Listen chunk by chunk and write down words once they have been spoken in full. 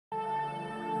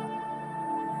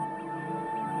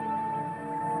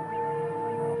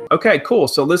Okay, cool.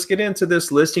 So let's get into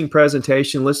this listing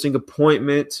presentation, listing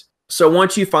appointment. So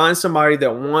once you find somebody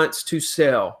that wants to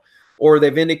sell, or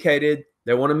they've indicated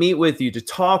they want to meet with you to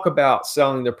talk about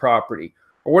selling the property,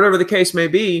 or whatever the case may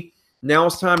be, now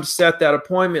it's time to set that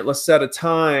appointment. Let's set a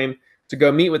time to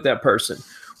go meet with that person.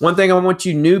 One thing I want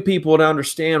you new people to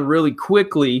understand really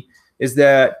quickly is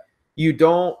that you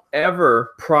don't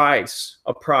ever price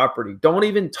a property. Don't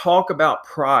even talk about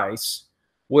price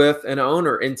with an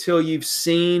owner until you've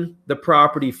seen the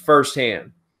property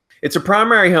firsthand. It's a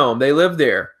primary home. They live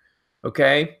there.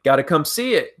 Okay, got to come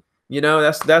see it. You know,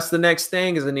 that's the next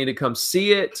thing is I need to come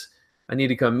see it. I need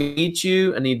to come meet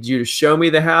you. I need you to show me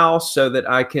the house so that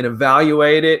I can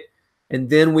evaluate it, and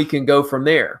then we can go from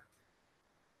there.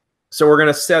 So we're going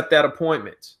to set that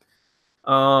appointment.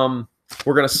 We're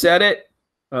going to set it,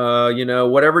 you know,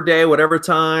 whatever day, whatever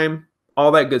time,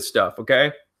 all that good stuff.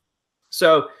 Okay.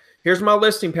 So here's my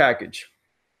listing package.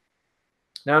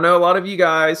 Now I know a lot of you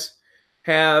guys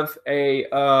have a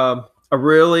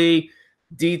really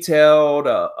detailed,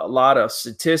 a lot of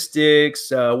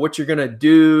statistics, what you're going to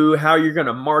do, how you're going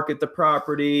to market the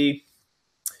property,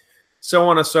 so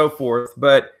on and so forth.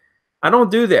 But I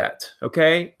don't do that,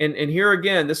 okay? And here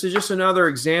again, this is just another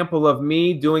example of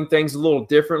me doing things a little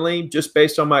differently, just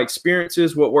based on my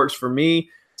experiences, what works for me,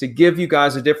 to give you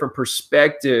guys a different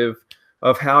perspective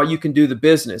of how you can do the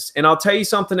business. And I'll tell you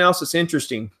something else that's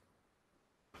interesting.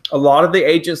 A lot of the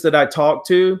agents that I talk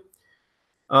to,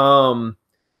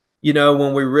 you know,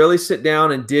 when we really sit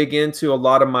down and dig into a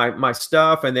lot of my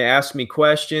stuff and they ask me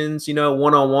questions, you know,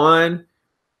 one-on-one,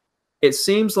 it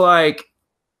seems like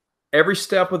every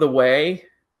step of the way,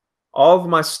 all of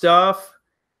my stuff,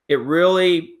 it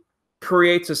really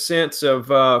creates a sense of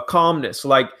calmness.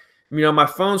 Like, you know, my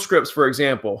phone scripts, for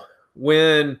example,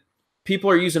 when people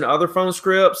are using other phone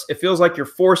scripts, it feels like you're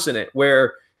forcing it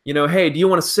where, you know, hey, do you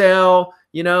want to sell,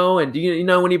 you know, and do you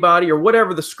know anybody, or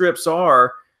whatever the scripts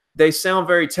are, they sound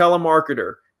very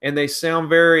telemarketer and they sound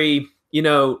very, you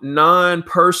know,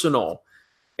 non-personal.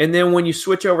 And then when you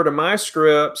switch over to my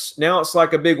scripts, now it's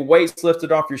like a big weight's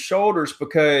lifted off your shoulders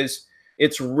because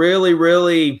it's really,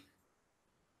 really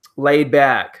laid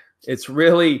back. It's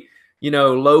really, you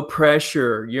know, low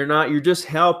pressure. You're just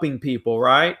helping people,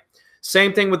 right?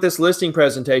 Same thing with this listing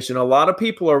presentation. A lot of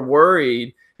people are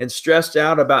worried and stressed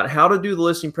out about how to do the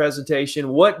listing presentation.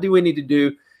 What do we need to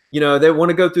do? You know, they want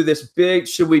to go through this big,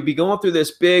 should we be going through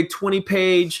this big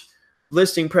 20-page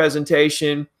listing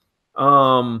presentation?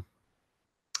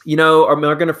 You know, am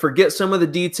I going to forget some of the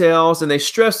details? And they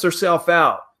stress themselves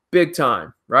out big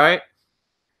time, right?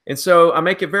 And so I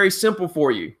make it very simple for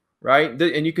you, right?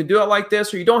 And you can do it like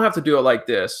this, or you don't have to do it like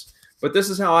this. But this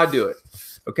is how I do it.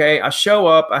 Okay, I show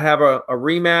up. I have a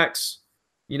Remax,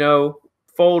 you know,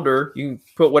 folder. You can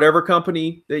put whatever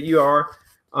company that you are.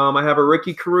 I have a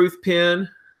Ricky Carruth pen,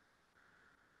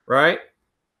 right?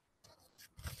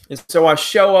 And so I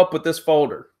show up with this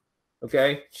folder.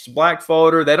 Okay, it's a black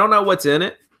folder. They don't know what's in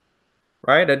it.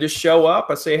 Right? I just show up.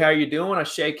 I say, how you doing? I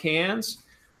shake hands.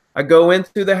 I go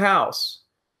into the house.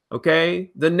 Okay.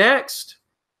 The next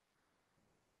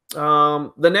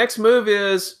move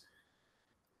is,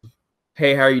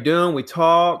 hey, how you doing? We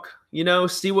talk, you know,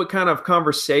 see what kind of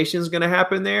conversation is going to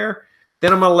happen there.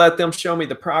 Then I'm going to let them show me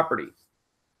the property.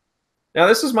 Now,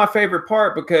 this is my favorite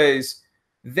part because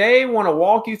they want to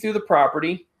walk you through the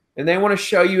property and they want to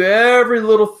show you every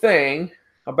little thing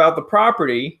about the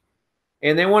property.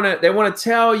 And they want to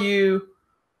tell you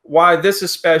why this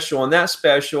is special and that's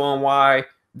special and why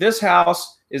this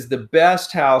house is the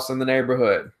best house in the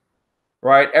neighborhood,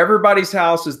 right? Everybody's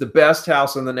house is the best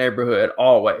house in the neighborhood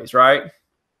always, right?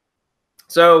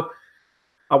 So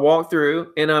I walk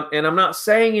through and I'm not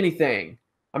saying anything.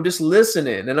 I'm just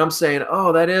listening and I'm saying,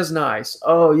 oh, that is nice.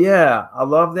 Oh yeah, I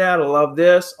love that. I love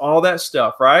this, all that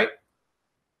stuff, right?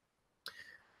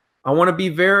 I want to be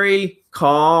very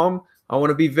calm. I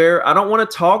don't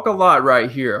want to talk a lot right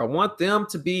here. I want them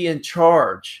to be in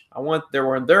charge.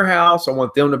 They're in their house. I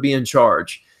want them to be in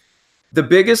charge. The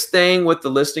biggest thing with the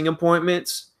listing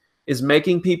appointments is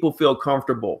making people feel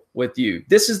comfortable with you.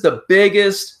 This is the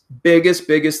biggest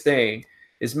thing,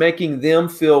 is making them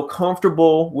feel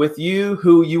comfortable with you,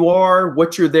 who you are,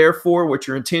 what you're there for, what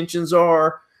your intentions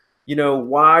are, you know,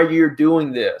 why you're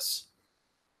doing this.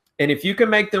 And if you can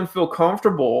make them feel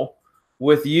comfortable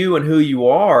with you and who you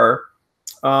are,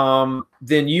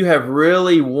 then you have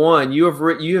really won. You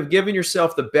have given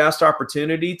yourself the best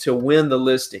opportunity to win the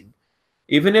listing.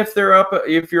 Even if you're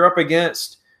up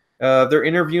against, they're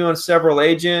interviewing several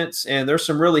agents and there's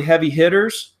some really heavy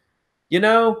hitters, you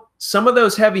know, some of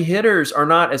those heavy hitters are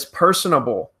not as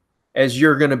personable as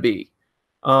you're going to be.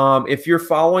 If you're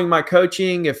following my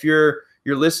coaching, if you're,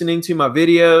 you're listening to my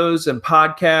videos and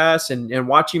podcasts and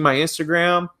watching my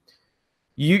Instagram,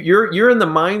 you're in the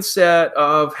mindset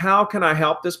of how can I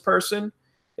help this person?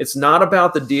 It's not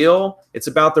about the deal. It's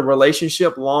about the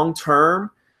relationship long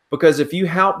term. Because if you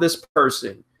help this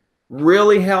person,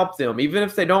 really help them, even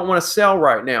if they don't want to sell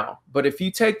right now, but if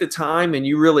you take the time and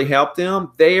you really help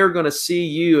them, they are going to see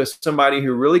you as somebody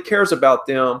who really cares about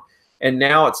them. And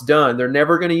now it's done. They're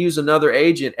never going to use another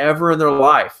agent ever in their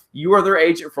life. You are their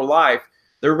agent for life.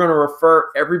 They're going to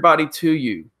refer everybody to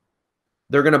you.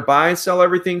 They're going to buy and sell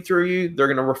everything through you. They're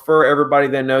going to refer everybody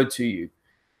they know to you.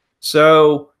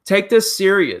 So take this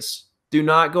serious. Do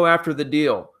not go after the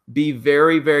deal. Be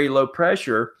very, very low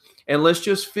pressure, and let's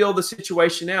just feel the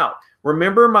situation out.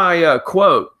 Remember my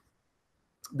quote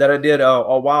that I did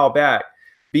a while back.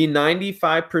 Be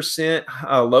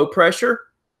 95% low pressure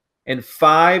and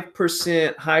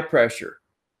 5% high pressure.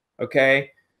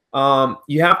 Okay?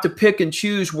 You have to pick and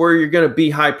choose where you're going to be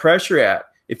high pressure at.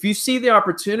 If you see the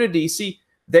opportunity, see,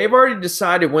 they've already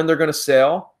decided when they're going to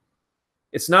sell.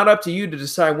 It's not up to you to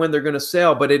decide when they're going to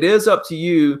sell, but it is up to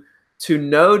you to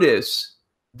notice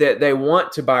that they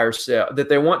want to buy or sell, that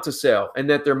they want to sell, and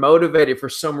that they're motivated for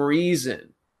some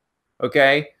reason.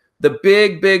 Okay? The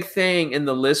big thing in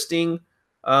the listing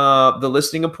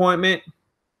appointment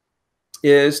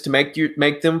is to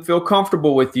make them feel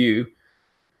comfortable with you.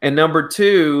 And number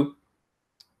two,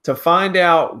 to find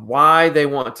out why they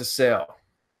want to sell.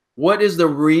 What is the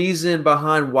reason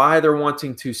behind why they're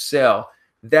wanting to sell?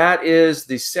 That is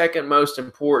the second most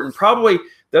important. Probably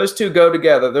those two go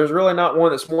together. There's really not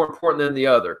one that's more important than the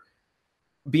other.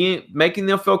 Making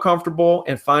them feel comfortable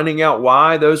and finding out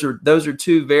why. Those are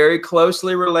two very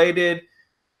closely related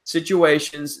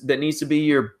situations that needs to be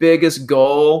your biggest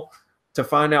goal, to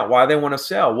find out why they want to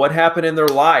sell. What happened in their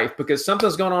life? Because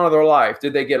something's going on in their life.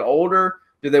 Did they get older?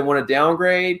 Did they want to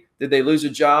downgrade? Did they lose a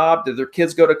job? Did their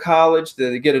kids go to college?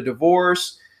 Did they get a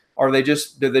divorce? Did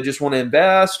they just want to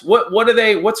invest?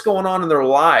 What's going on in their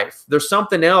life? There's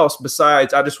something else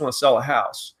besides I just want to sell a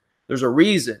house. There's a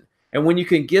reason. And when you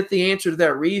can get the answer to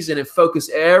that reason and focus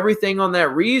everything on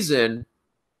that reason,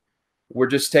 we're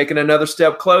just taking another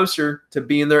step closer to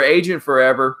being their agent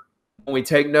forever when we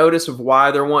take notice of why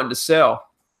they're wanting to sell.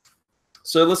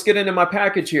 So let's get into my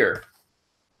package here.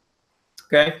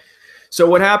 Okay. So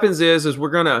what happens is we're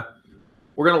gonna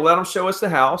let them show us the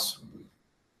house.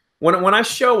 When I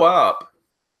show up,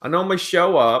 I normally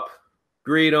show up,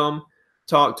 greet them,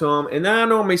 talk to them, and then I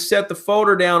normally set the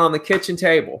folder down on the kitchen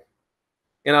table,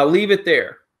 and I leave it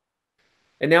there.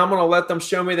 And now I'm going to let them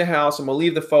show me the house. I'm going to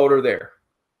leave the folder there.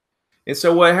 And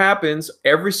so what happens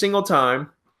every single time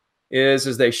is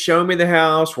as they show me the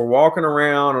house, we're walking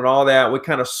around and all that, we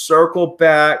kind of circle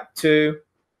back to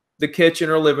the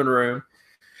kitchen or living room,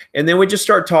 and then we just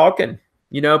start talking,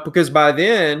 because by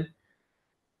then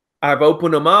I've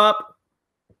opened them up.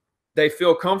 They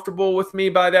feel comfortable with me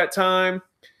by that time.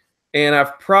 And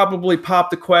I've probably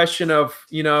popped the question of,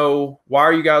 why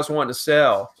are you guys wanting to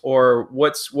sell? Or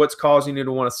what's causing you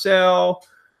to want to sell?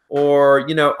 Or,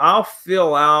 I'll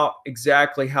fill out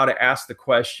exactly how to ask the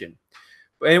question.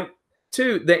 And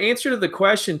two, the answer to the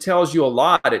question tells you a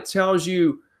lot. It tells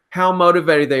you how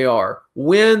motivated they are,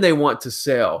 when they want to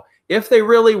sell, if they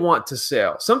really want to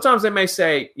sell. Sometimes they may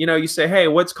say, you say, hey,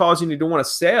 what's causing you to want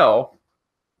to sell?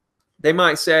 They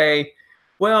might say,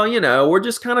 well, we're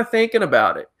just kind of thinking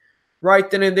about it.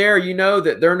 Right then and there,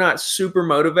 that they're not super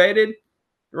motivated,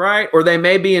 right? Or they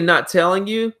may be and not telling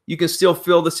you. You can still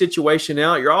feel the situation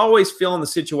out. You're always feeling the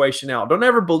situation out. Don't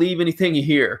ever believe anything you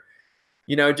hear.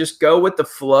 Just go with the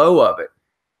flow of it.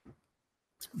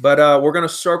 But we're going to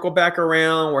circle back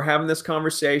around. We're having this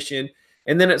conversation.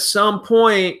 And then at some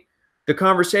point, the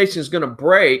conversation is going to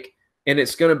break, and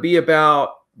it's going to be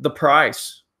about the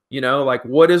price. Like,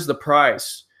 what is the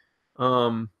price?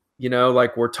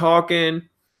 Like we're talking.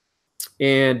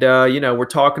 And, we're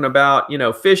talking about,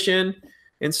 fishing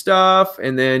and stuff.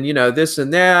 And then, this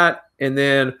and that. And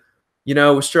then,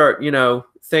 we start,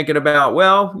 thinking about,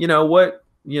 well,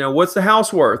 what's the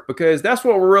house worth? Because that's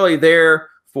what we're really there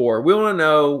for. We want to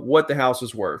know what the house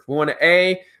is worth. We want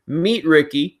to, meet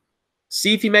Ricky,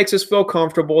 see if he makes us feel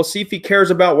comfortable, see if he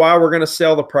cares about why we're going to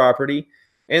sell the property.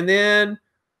 And then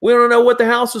we want to know what the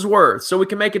house is worth so we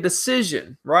can make a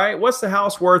decision, right? What's the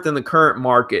house worth in the current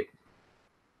market?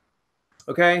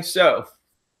 Okay, so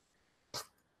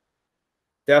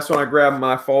that's when I grab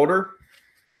my folder,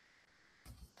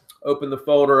 open the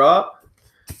folder up.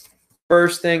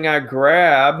 First thing I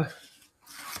grab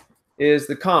is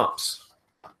the comps.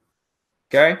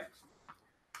 Okay,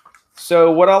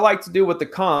 so what I like to do with the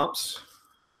comps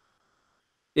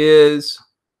is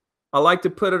I like to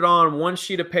put it on one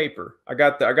sheet of paper. I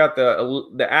got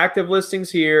the active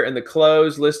listings here and the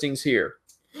closed listings here.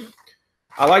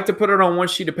 I like to put it on one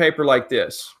sheet of paper like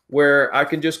this, where I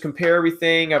can just compare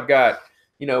everything. I've got,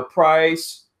 you know,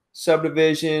 price,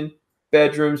 subdivision,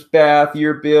 bedrooms, bath,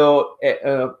 year built,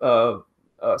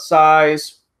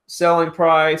 size, selling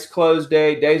price, close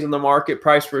date, days on the market,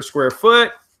 price per square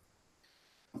foot.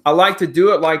 I like to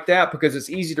do it like that because it's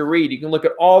easy to read. You can look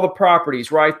at all the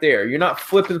properties right there. You're not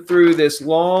flipping through this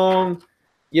long,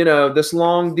 you know, this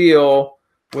long deal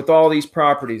with all these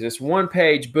properties. It's one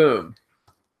page, boom.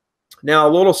 Now,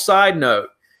 a little side note,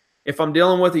 if I'm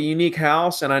dealing with a unique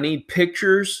house and I need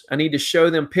pictures, I need to show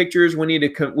them pictures. We need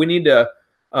to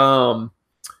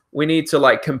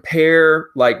like compare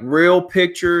like real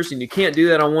pictures, and you can't do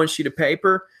that on one sheet of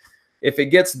paper. If it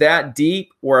gets that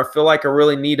deep where I feel like I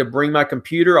really need to bring my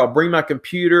computer, I'll bring my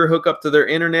computer, hook up to their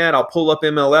internet. I'll pull up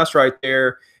MLS right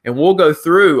there, and we'll go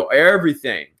through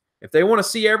everything. If they want to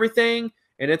see everything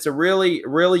and it's a really,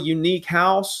 really unique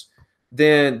house,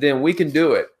 then we can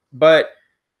do it. But,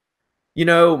 you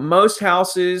know, most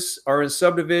houses are in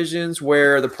subdivisions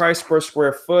where the price per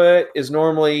square foot is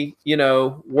normally, you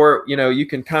know, where, you know, you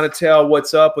can kind of tell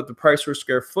what's up with the price per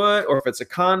square foot. Or if it's a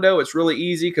condo, it's really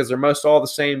easy because they're most all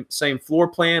the same floor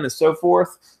plan and so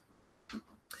forth.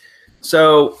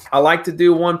 So I like to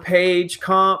do one page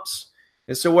comps.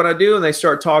 And so what I do when they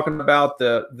start talking about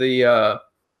the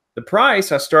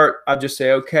price, I just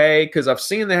say, okay, because I've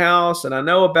seen the house and I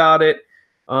know about it.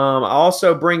 I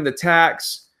also bring the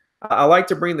tax. I like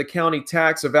to bring the county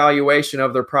tax evaluation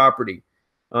of their property.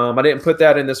 I didn't put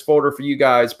that in this folder for you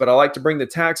guys, but I like to bring the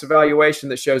tax evaluation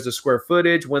that shows the square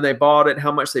footage, when they bought it,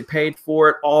 how much they paid for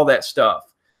it, all that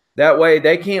stuff. That way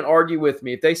they can't argue with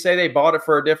me. If they say they bought it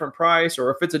for a different price, or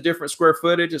if it's a different square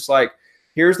footage, it's like,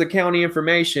 here's the county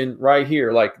information right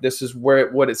here. Like, this is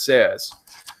what it says.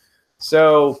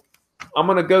 So I'm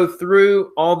going to go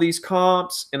through all these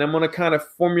comps, and I'm going to kind of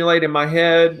formulate in my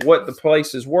head what the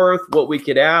place is worth, what we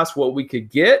could ask, what we could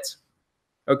get,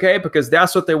 okay? Because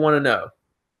that's what they want to know.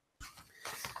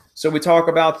 So we talk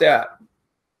about that.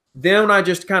 Then I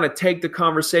just kind of take the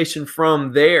conversation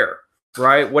from there,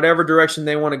 right? Whatever direction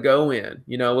they want to go in.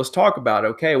 You know, let's talk about,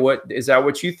 okay, what is that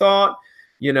what you thought?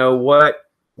 You know, what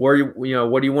do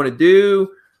you want to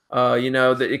do? You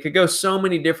know, that it could go so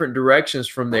many different directions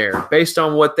from there. Based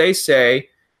on what they say,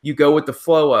 you go with the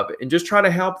flow of it and just try to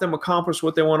help them accomplish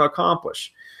what they want to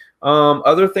accomplish.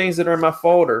 Other things that are in my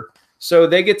folder. So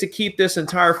they get to keep this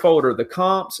entire folder, the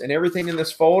comps and everything in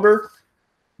this folder.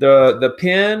 The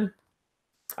pen,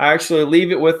 I actually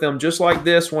leave it with them just like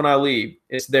this when I leave.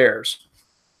 It's theirs.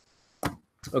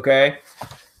 Okay.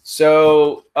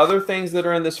 So other things that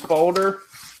are in this folder.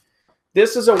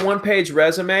 This is a one-page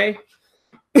resume.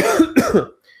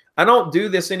 I don't do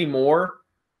this anymore.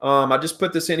 I just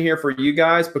put this in here for you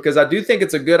guys because I do think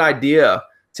it's a good idea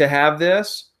to have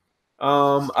this.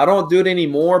 I don't do it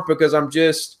anymore because I'm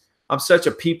such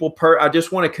a people I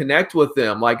just want to connect with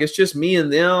them. Like, it's just me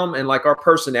and them and like our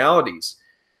personalities.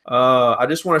 I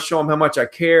just want to show them how much I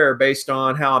care based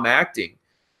on how I'm acting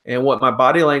and what my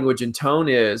body language and tone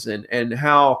is, and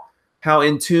how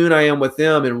in tune I am with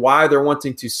them and why they're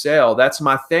wanting to sell. That's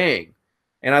my thing.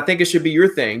 And I think it should be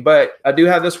your thing. But I do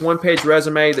have this one-page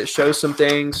resume that shows some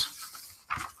things.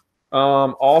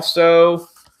 Also,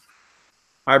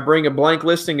 I bring a blank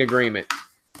listing agreement.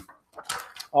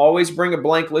 Always bring a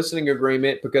blank listing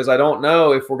agreement because I don't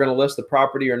know if we're going to list the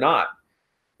property or not.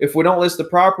 If we don't list the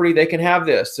property, they can have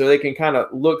this. So they can kind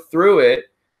of look through it,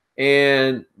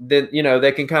 and then, you know,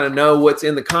 they can kind of know what's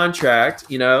in the contract,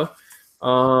 you know,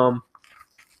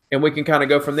 and we can kind of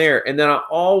go from there. And then I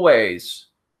always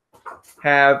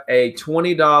have a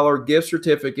 $20 gift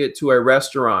certificate to a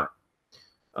restaurant.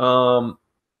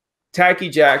 Tacky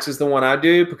Jack's is the one I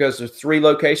do because there's 3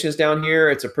 locations down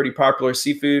here. It's a pretty popular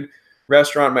seafood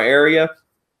restaurant in my area.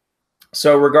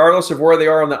 So regardless of where they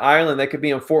are on the island, they could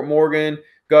be in Fort Morgan,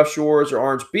 Gulf Shores, or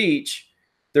Orange Beach.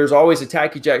 There's always a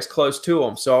Tacky Jack's close to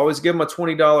them. So I always give them a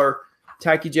 $20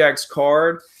 Tacky Jack's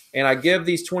card. And I give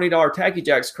these $20 Tacky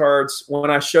Jack's cards when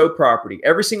I show property.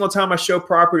 Every single time I show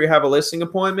property or have a listing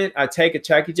appointment, I take a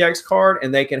Tacky Jack's card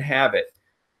and they can have it.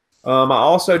 I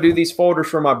also do these folders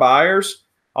for my buyers.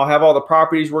 I'll have all the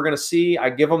properties we're going to see. I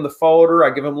give them the folder. I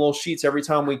give them little sheets every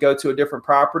time we go to a different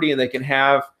property, and they can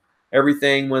have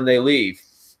everything when they leave.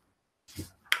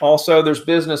 Also, there's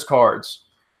business cards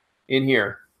in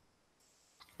here.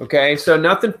 Okay, so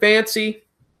nothing fancy.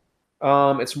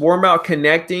 It's more about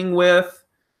connecting with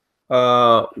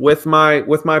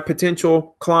my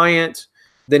potential client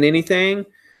than anything.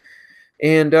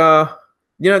 And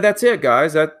That's it,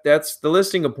 guys. That's the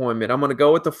listing appointment. I'm going to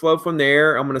go with the flow from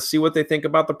there. I'm going to see what they think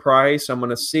about the price. I'm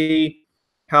going to see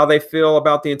how they feel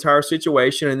about the entire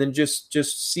situation, and then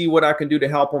just see what I can do to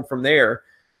help them from there.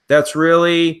 That's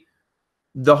really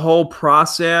the whole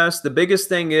process. The biggest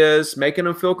thing is making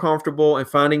them feel comfortable and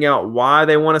finding out why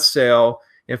they want to sell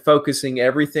and focusing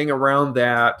everything around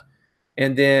that,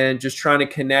 and then just trying to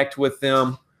connect with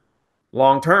them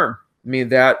long term. I mean,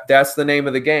 that's the name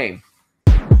of the game.